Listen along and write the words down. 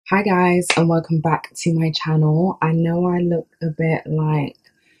Hi guys, and welcome back to my channel. I know I look a bit like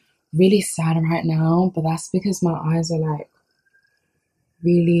really sad right now, but that's because my eyes are like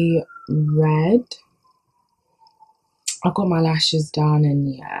really red. I got my lashes done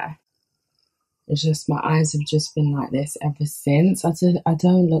and yeah, it's just my eyes have just been like this ever since. I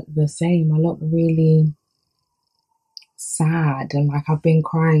don't look the same. I look really sad and like I've been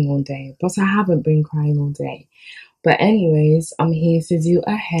crying all day, but I haven't been crying all day. But anyways, I'm here to do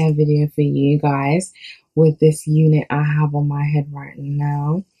a hair video for you guys with this unit I have on my head right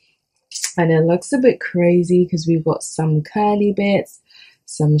now. And it looks a bit crazy because we've got some curly bits,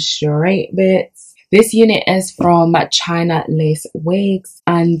 some straight bits. This unit is from Chinalacewig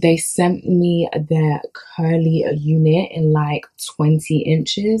and they sent me their curly unit in like 20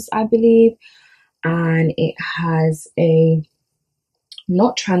 inches, I believe. And it has a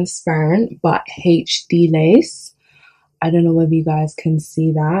not transparent but HD lace. I don't know whether you guys can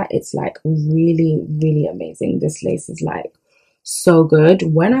see that. It's like really, really amazing. This lace is like so good.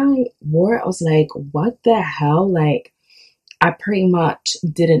 When I wore it, I was like, what the hell? Like, I pretty much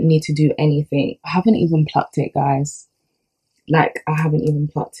didn't need to do anything. I haven't even plucked it, guys. Like, I haven't even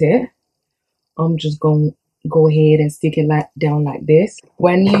plucked it. I'm just going to go ahead and stick it like down like this.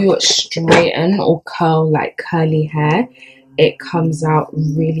 When you straighten or curl like curly hair, it comes out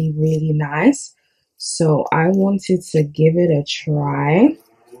really, really nice. So I wanted to give it a try.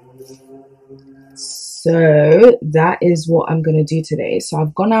 So that is what I'm going to do today. So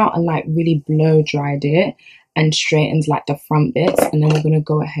I've gone out and like really blow dried it and straightened like the front bits. And then we're going to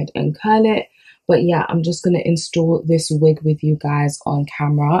go ahead and curl it. But yeah, I'm just going to install this wig with you guys on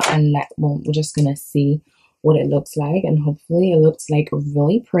camera. And we're just going to see what it looks like. And hopefully it looks like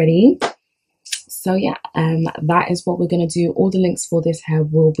really pretty. So yeah, that is what we're going to do. All the links for this hair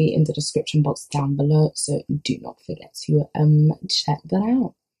will be in the description box down below. So do not forget to check that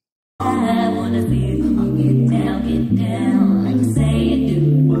out. I wanna feel get down, like you say you do.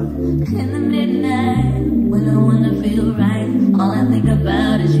 In the midnight, when I wanna feel right, all I think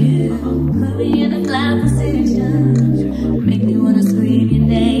about is you. Put me in a cloud position, make me wanna scream your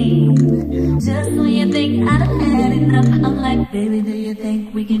name. Just when you think I've had enough, I'm like, baby, do you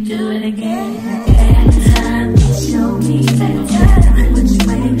think we can do it again? Time, show me better, which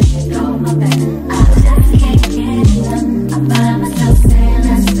way to go, my bad. I just can't get enough. I find myself saying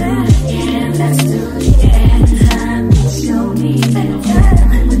let's do it again, let's do it again. Time, show me better,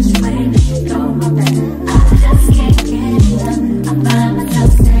 which way to go, my bad. I just can't get enough. I find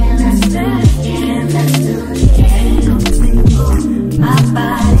myself saying let's do it again, let's do it again. Come take my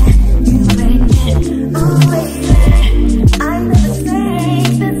body, you make it, oh baby, I never say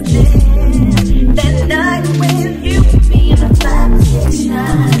this thing. That night when you put me in a fly position,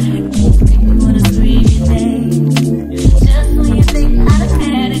 make me wanna scream your name. Just when you think I've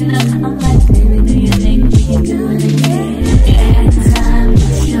had enough, I'm like, baby, do you think we can do it again? Yeah, time to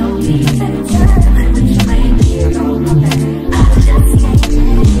show me better, which way to go, my bad. I just can't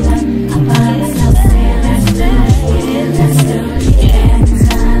get enough. I find myself saying let's do it again, let's do it again.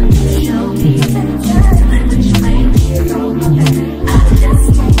 Time to show me better, which way to go, my bad. I just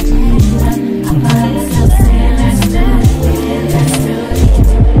can't get enough. I find myself saying let's do it again, let's do it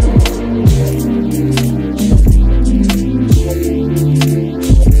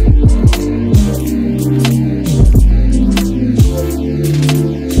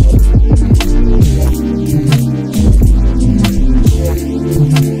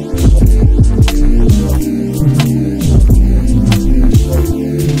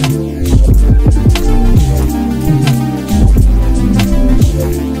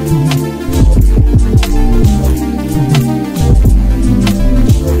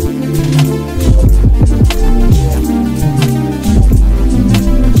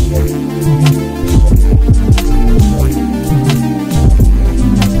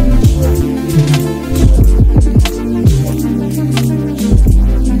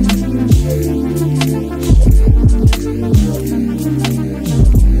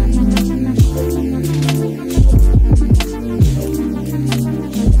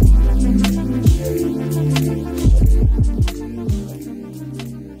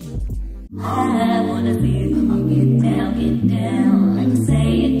I wanna feel get down, like you say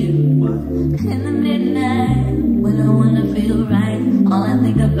you do. In the midnight, when I wanna feel right, all I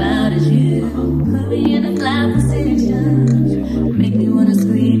think about is you. Put me in a cloud position, make me wanna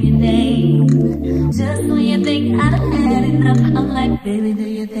scream your name. Just when you think I've had enough, I'm like, baby, do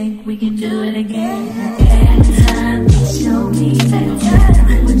you think we can do it again? Yeah, time to show me better,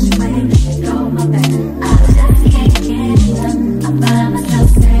 which way to go, my bad. I just can't get enough. I find myself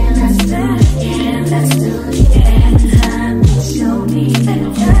saying let's do it again, let's do it again. Time to show me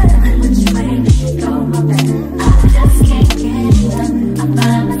better.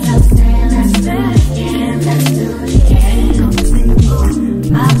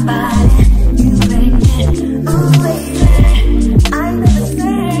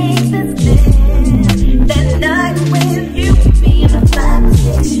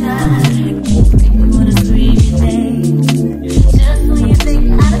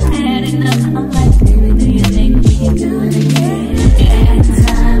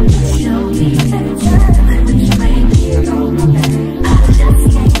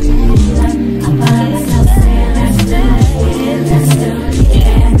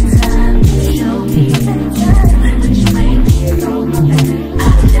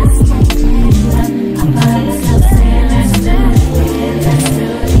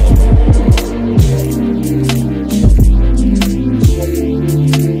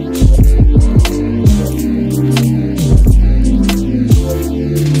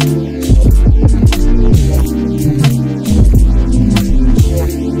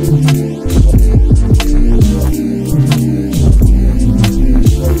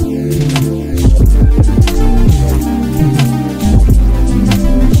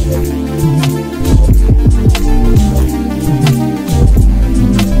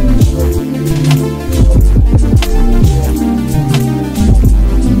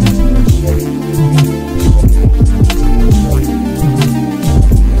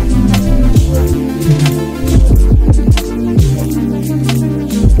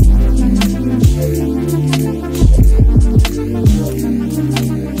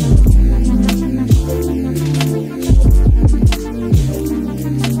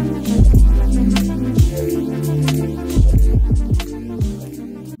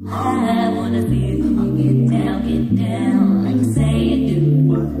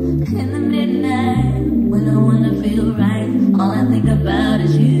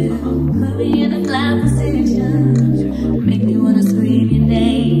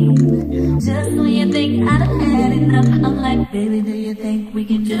 Baby, do you think we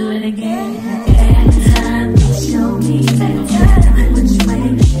can do it again? Time to show me better. Which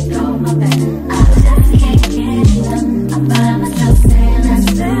way to go, my bad. I just can't get enough. I find myself saying let's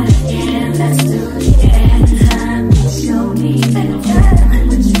do it again. Let's do it again. Time to show me better.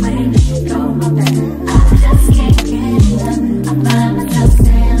 Which way to go, my bad. I just can't get enough. I find myself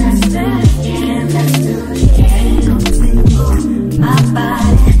saying let's do it again. Let's do it again. Come take my body.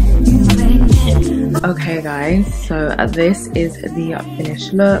 Okay guys, so this is the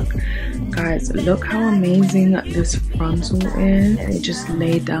finished look. Guys, look how amazing this frontal is. It just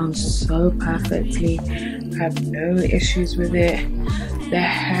laid down so perfectly. I have no issues with it. The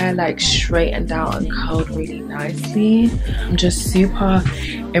hair like straightened out and curled really nicely. I'm just super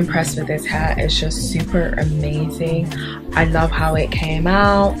impressed with this hair. It's just super amazing. I love how it came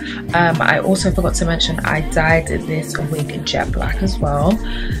out. I also forgot to mention I dyed this wig jet black as well.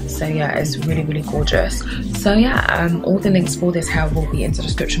 So yeah, it's really, really gorgeous. So yeah, all the links for this hair will be in the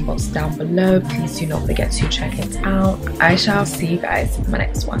description box down below. Please do not forget to check it out. I shall see you guys in my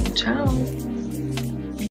next one. Ciao.